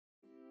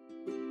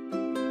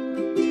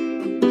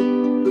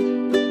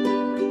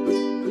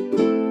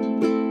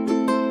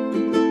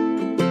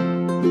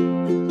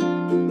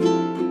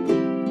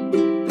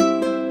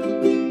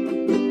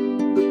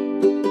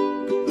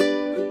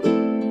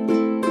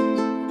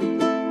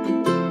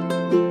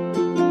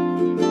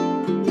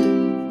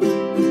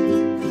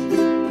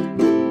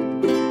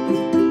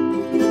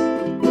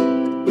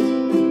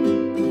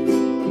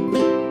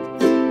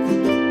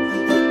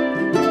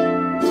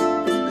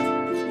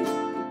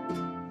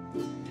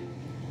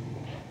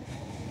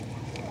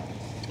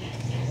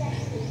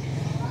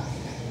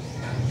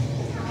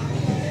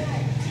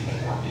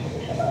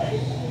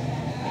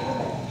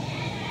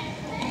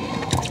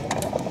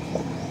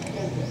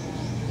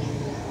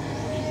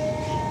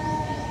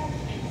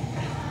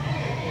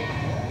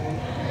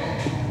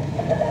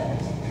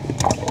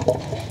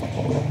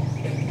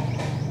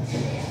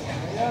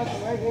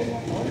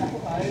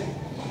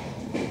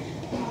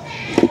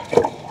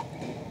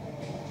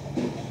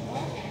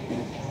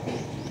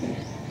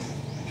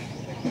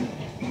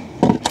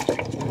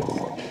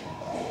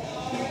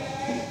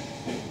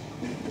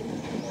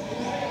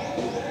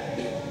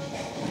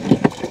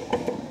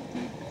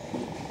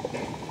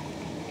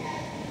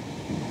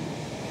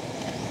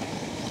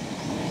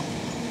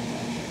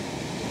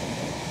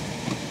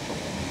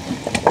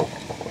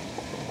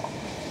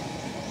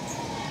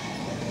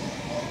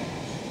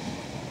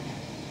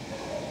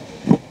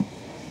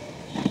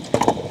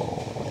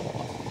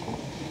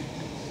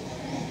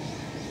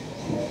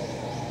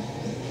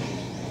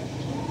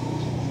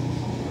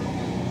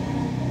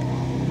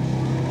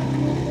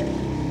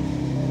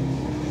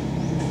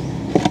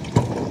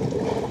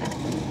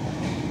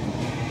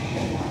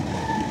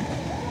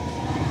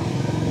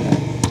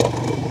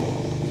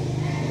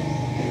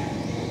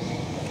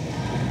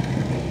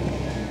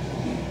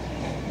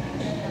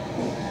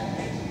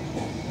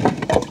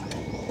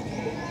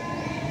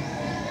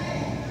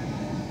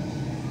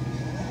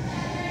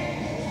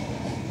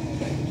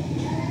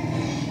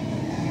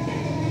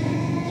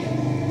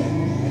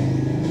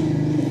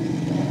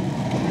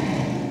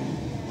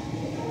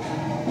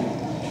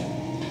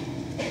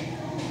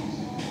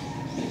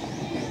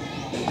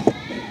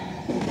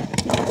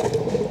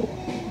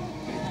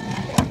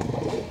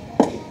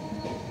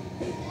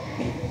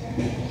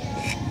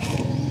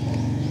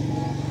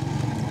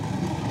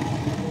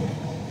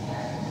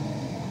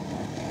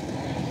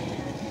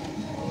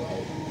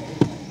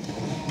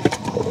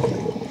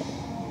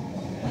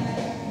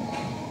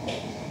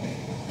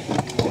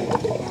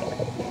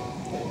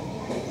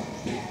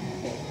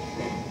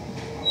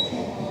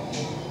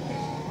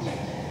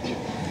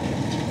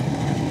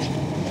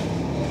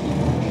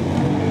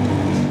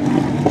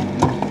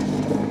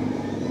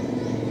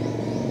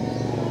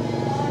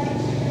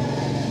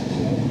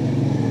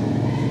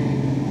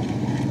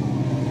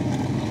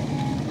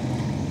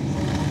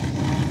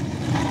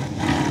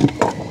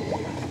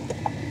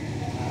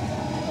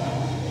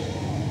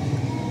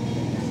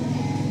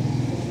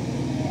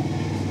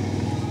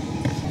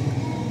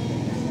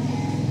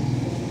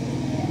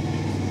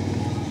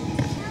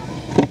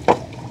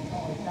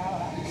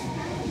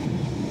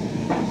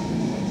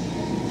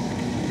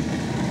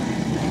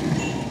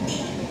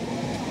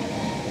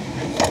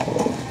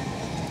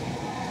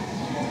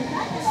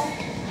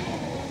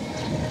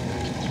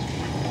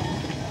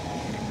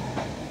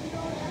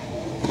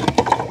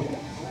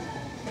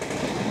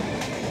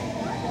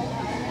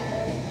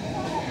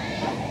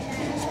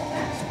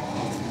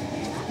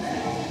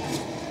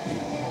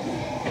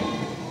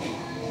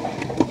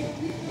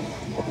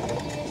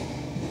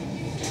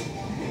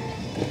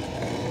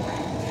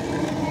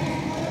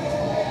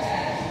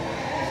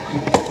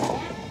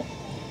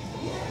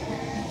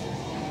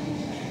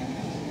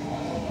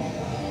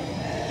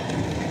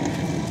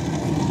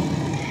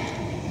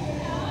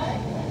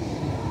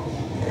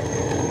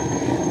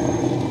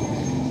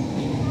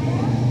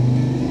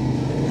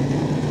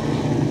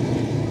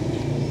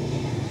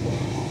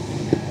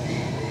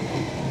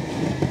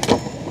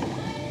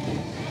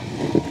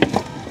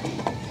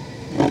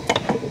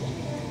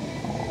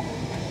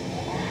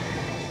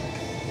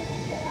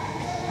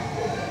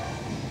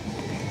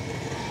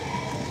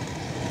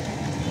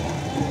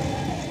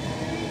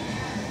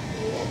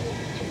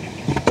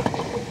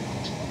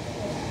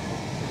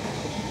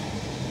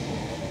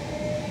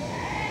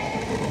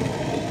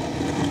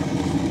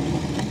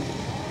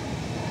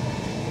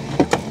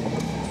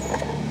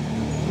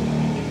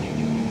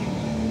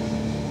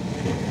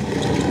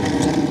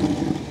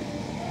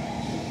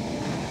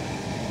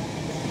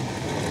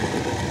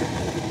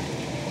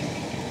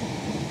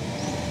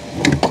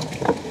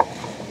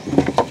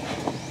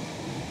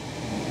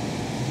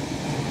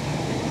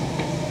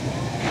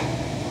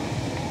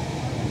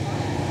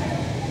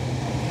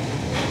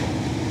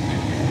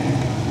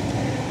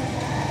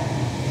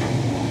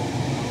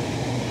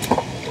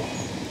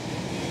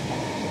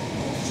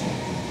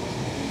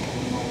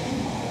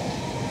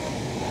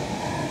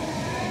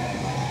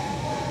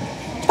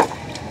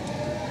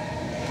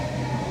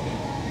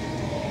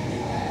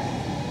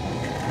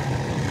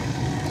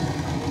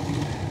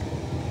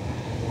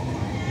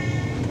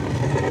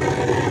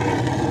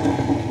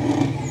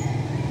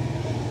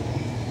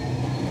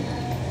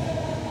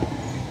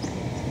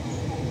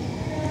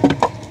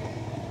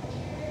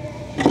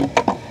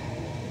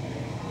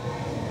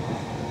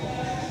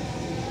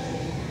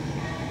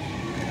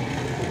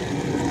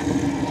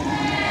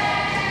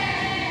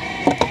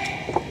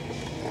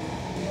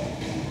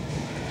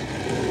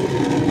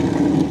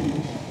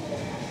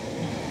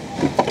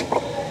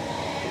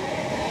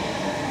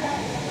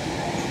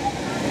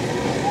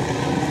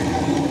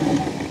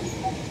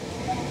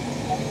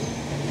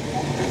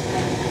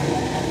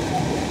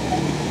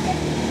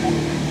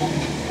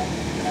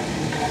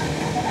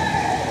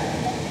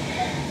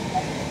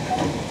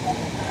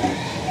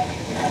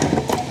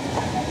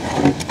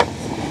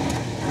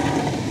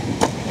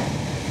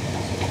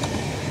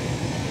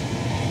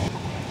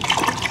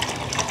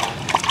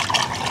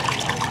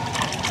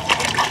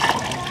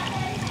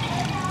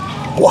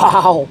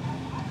Wow.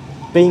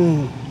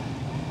 Ping.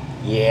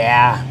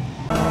 Yeah.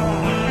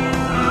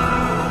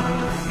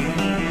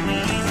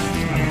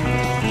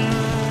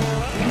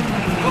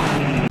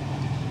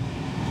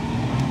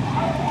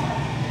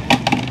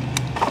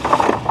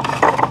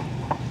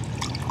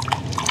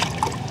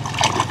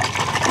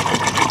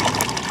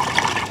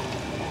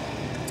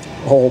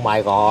 Oh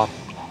my god.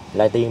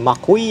 Lại tiền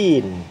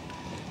McQueen.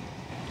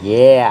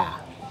 Yeah.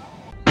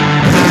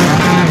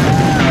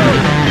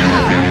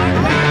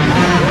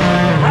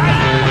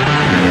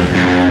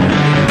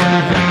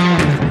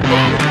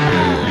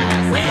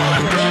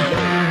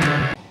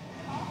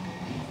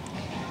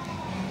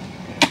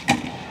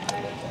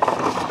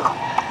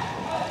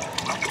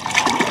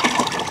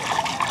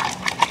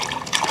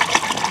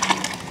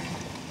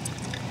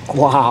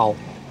 Wow.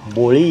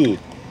 Bully.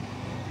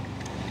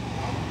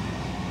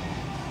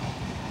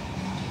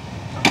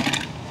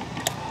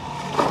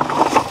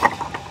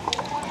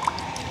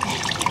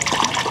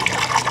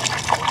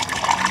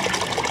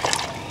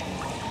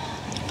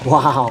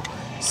 Wow,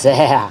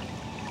 xe.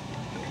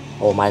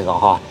 Oh my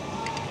god.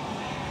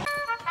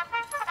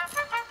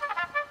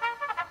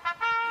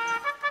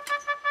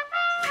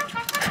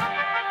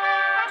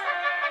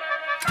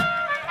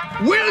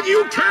 Will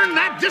you turn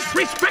that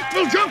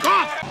disrespectful junk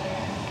off?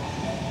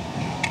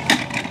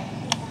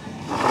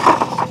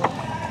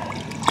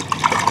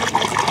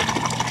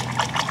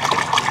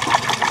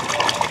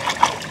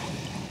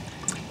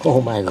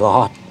 Oh my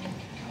god.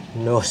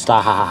 No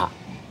star.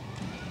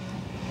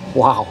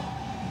 Wow.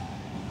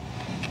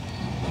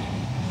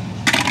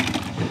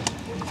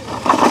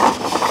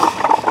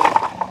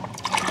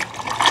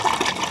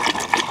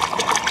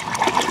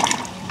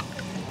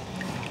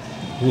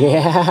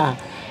 Yeah,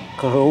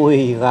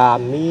 Cruise a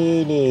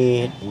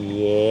minute.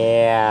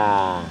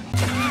 Yeah.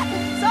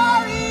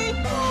 Sorry.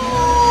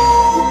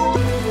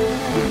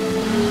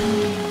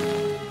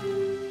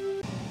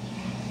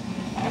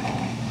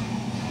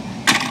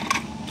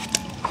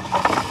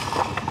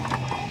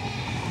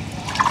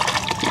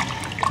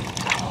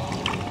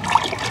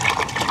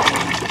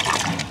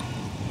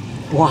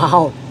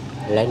 Wow,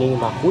 Lightning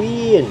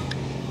McQueen.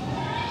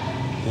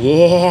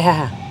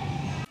 Yeah.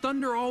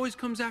 Thunder always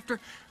comes after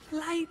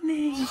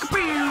lightning.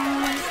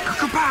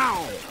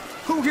 Kapow!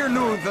 Who here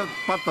knew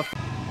about the...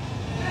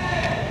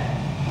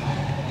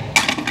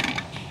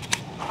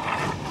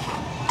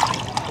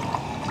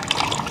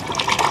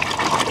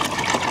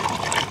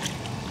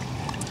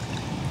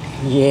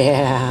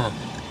 Yeah.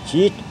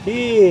 Cheat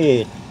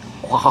hit.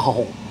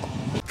 Wow.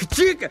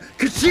 Ka-chika!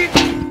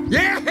 Ka-chika!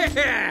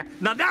 Yeah!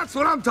 Now that's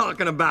what I'm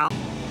talking about!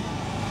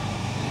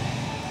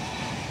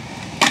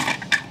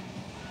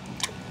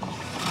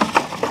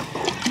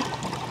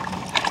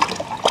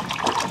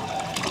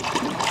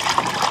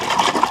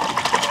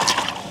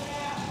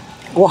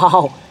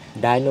 Wow,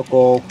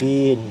 Dinoco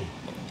King.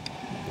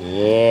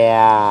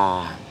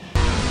 Yeah.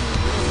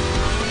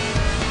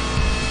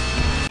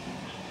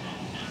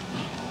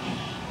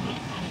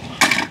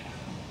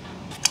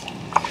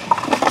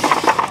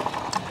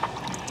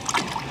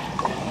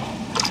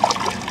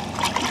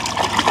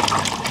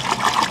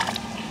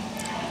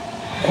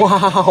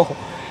 Wow,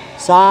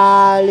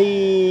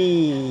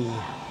 Suri.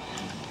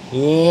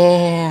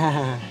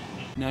 Yeah.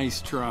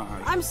 Nice try.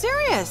 I'm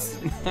serious.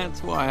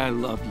 That's why I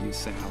love you,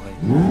 Sally.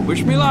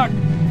 Wish me luck.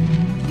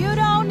 You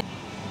don't.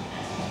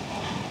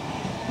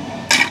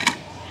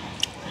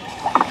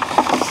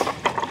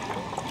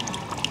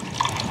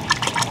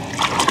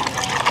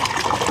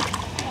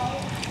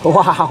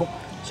 Wow,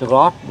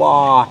 Scott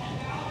board.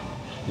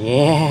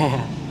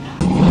 Yeah.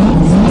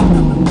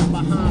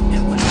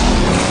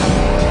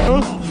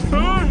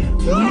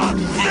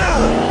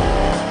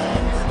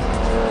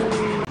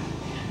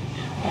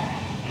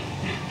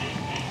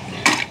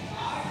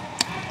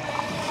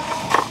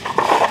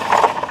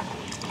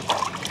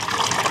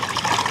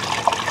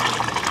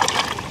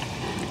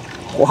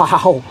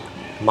 Wow,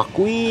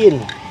 McQueen.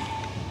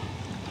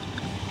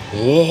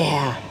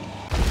 Yeah.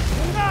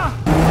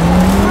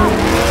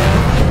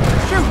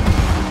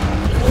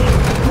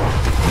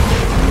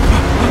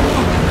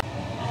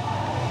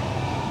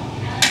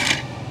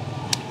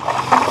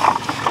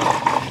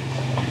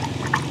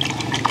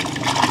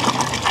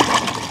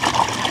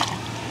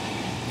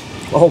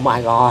 Oh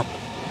my god,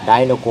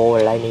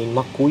 Dinoco Lightning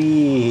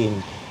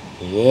McQueen.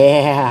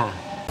 Yeah.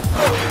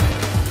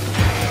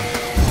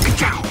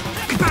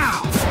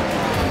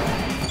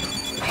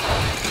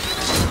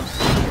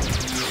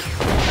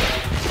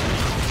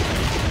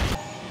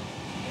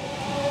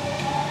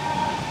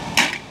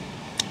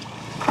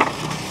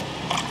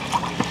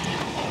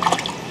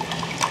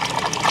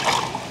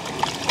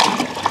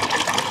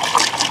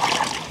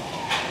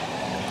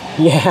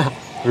 Yeah,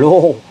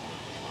 low.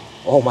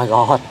 Oh my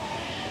god.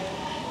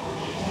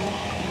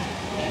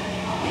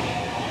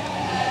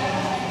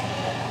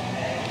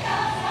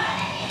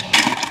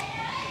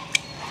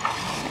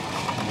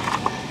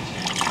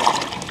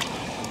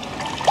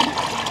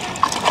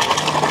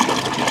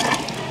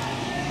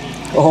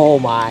 Oh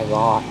my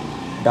god.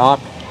 Dot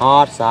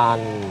hot sun.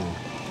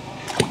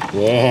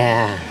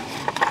 Yeah.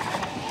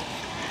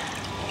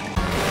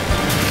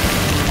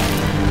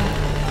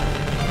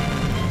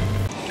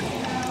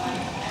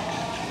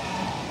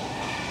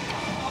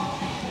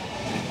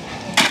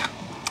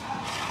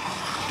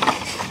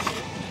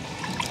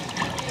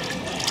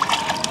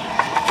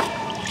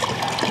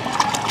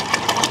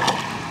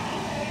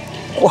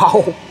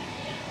 Wow.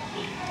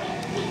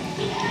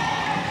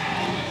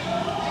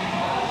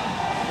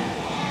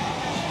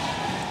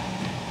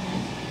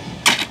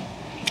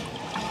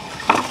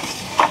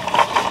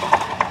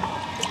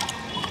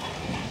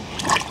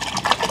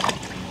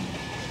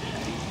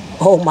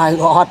 Oh my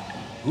god.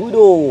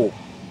 Wingo.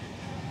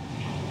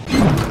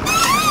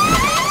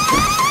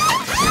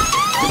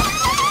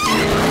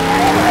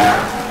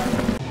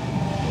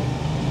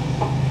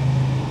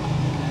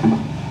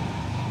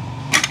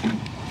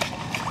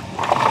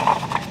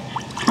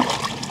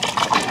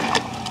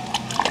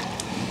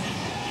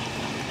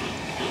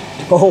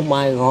 Oh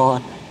my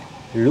god.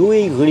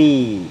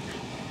 Louis.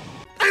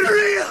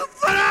 Unreal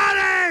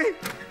Ferrari!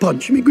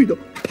 Punch me, Guido.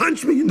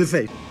 Punch me in the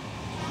face.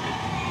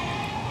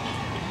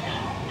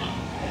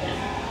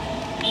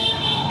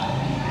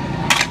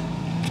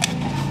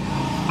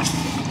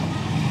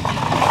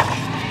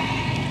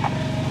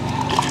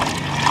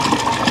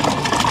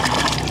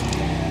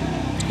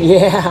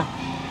 Yeah.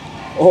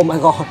 Oh my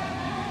god.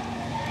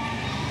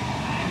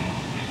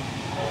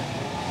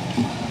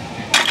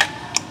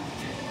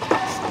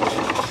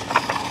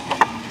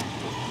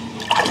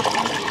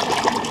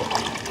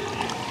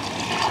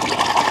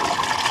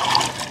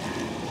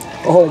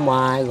 Oh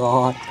my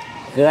god.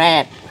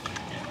 Great.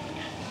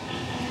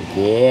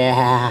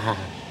 Yeah.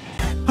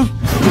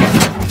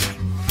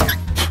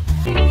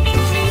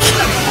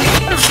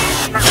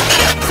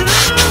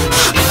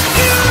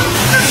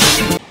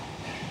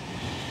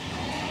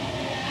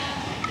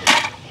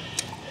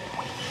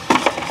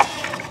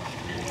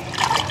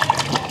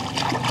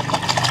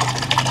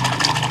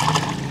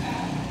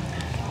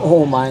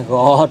 Oh my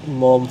god,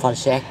 Mom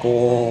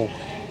Falseco.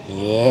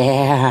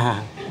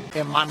 Yeah.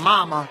 And my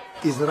mama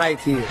is right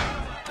here.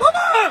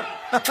 Mama!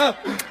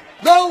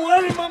 Don't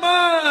worry,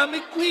 Mama.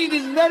 McQueen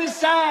is very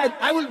sad.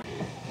 I will...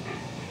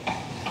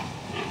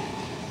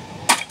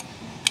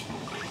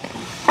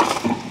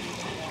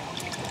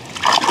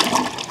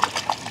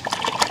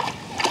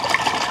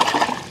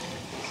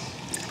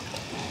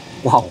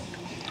 Wow.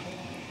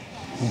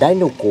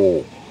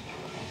 Dinoco.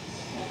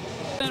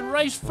 And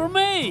race for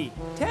me.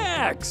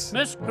 Tex.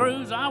 Miss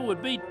Cruz, I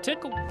would be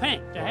tickled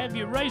pink to have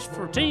you race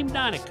for Team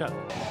Dinoco.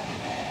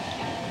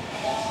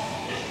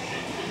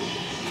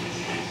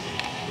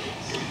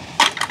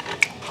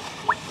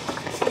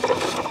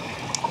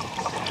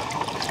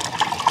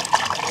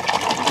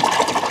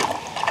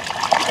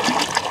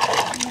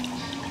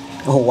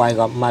 Oh my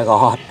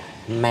god.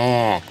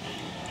 Mack.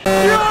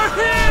 You're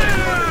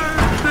here!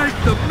 Thank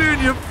the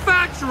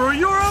manufacturer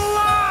you're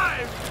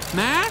alive!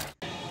 Mack?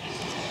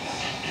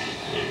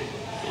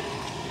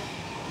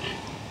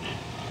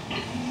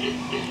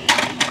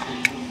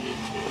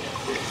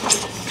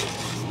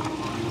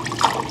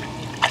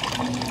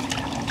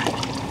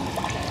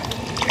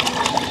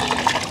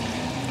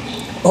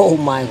 Oh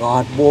my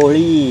god,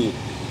 Bully.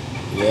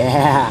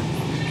 Yeah.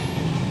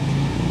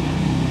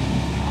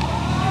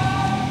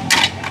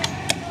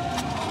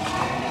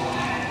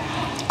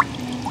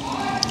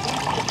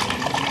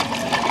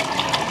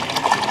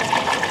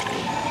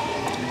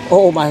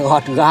 Oh my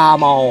god,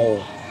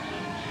 Gamo.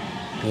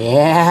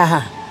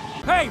 Yeah.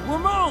 Hey,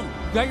 Ramon!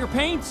 You got your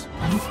paints?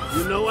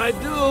 You know I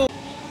do.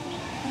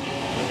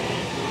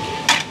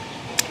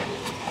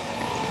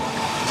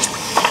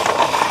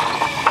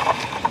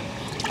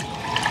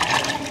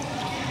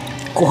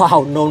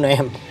 Wow, no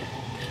name.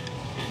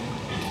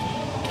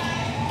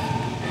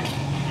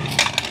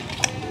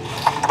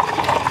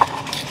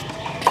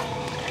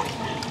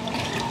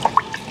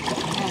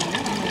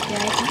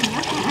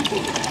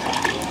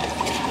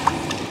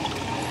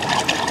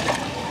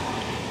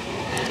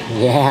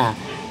 Yeah,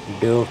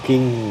 the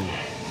king.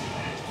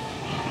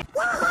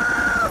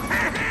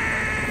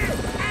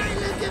 Hey,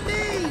 look at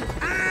me!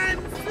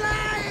 I'm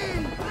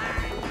flying!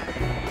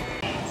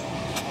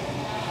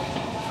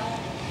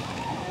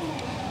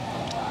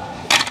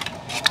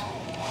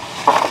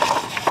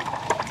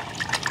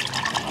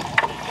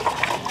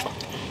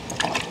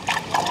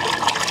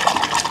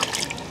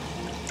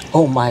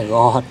 Oh my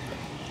god,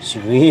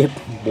 sweep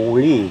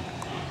Bully.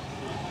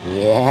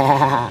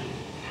 Yeah.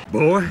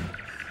 Boy,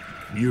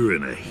 you're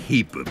in a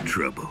heap of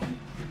trouble.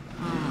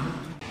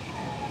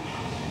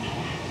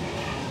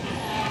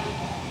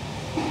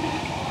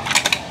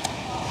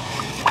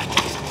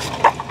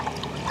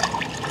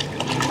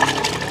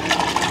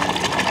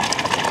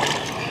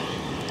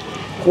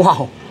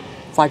 Wow,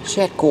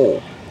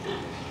 Falseco.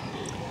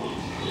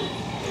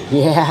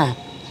 Yeah.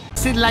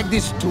 Sit like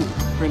this too.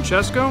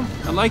 Francesco,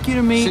 I'd like you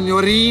to meet...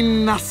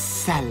 Signorina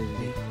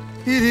Sally.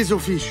 It is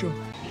official.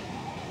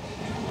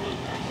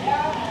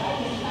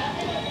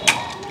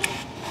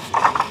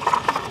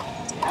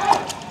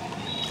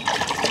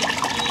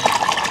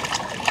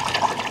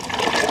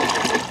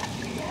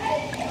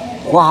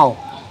 Wow.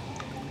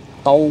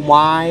 Tow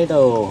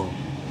Mater.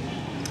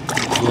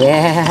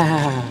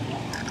 Yeah.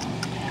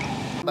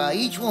 By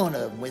each one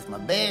of them with my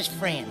best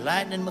friend,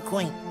 Lightning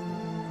McQueen.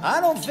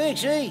 I don't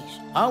fix these.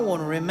 I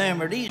want to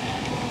remember these.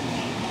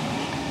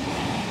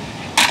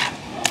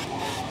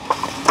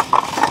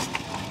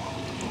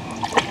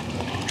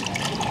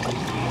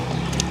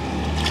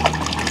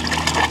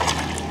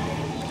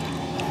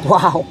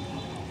 Wow.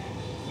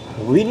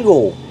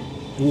 Wingo.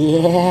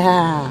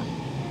 Yeah.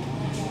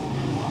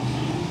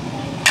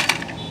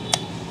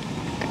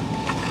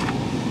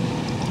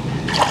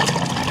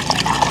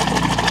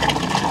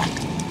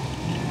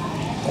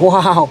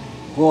 Wow.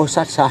 Vô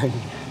sát sanh.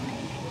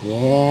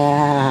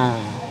 Yeah.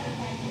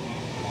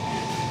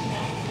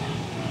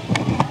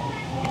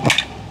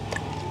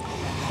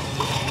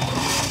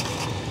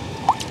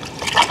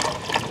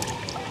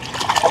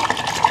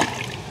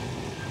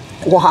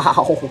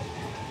 Wow.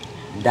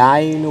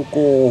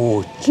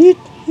 Dinoco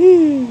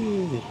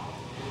King.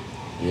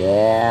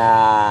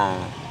 Yeah.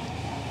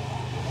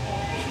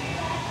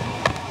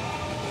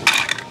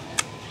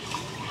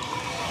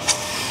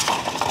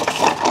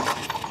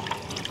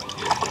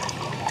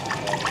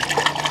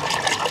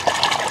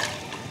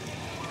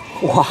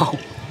 Wow.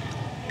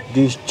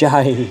 This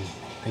guy.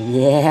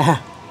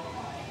 Yeah.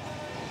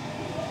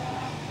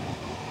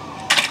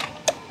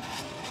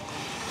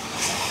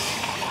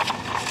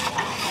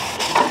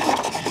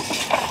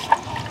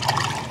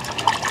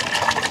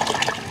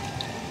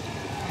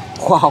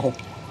 Wow,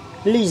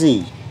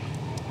 Lizzie.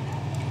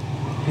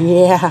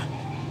 Yeah.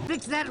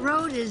 Fix that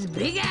road is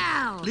Big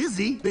Al.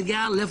 Lizzie? Big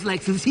Al left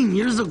like 15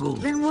 years ago.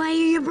 Then why are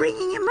you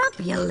bringing him up,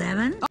 you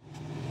lemon?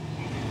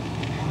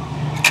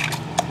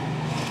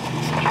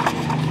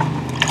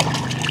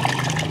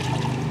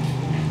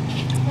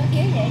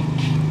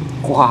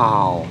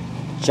 Wow,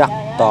 chắc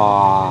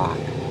to.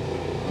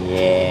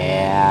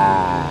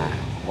 Yeah.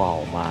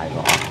 Wow, my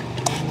God.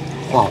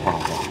 Wow,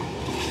 wow, wow.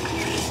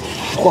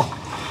 Wow.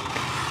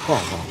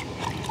 Wow, wow.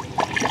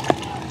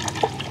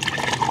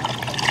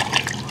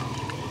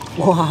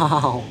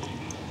 Wow.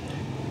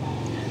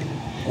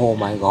 Oh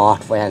my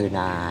God, very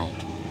nice.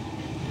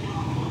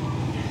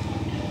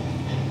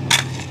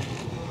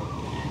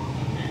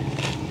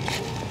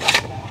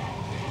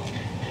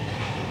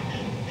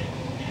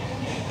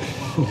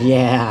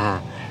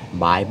 Yeah.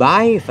 Bye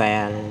bye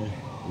fan.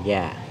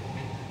 Yeah.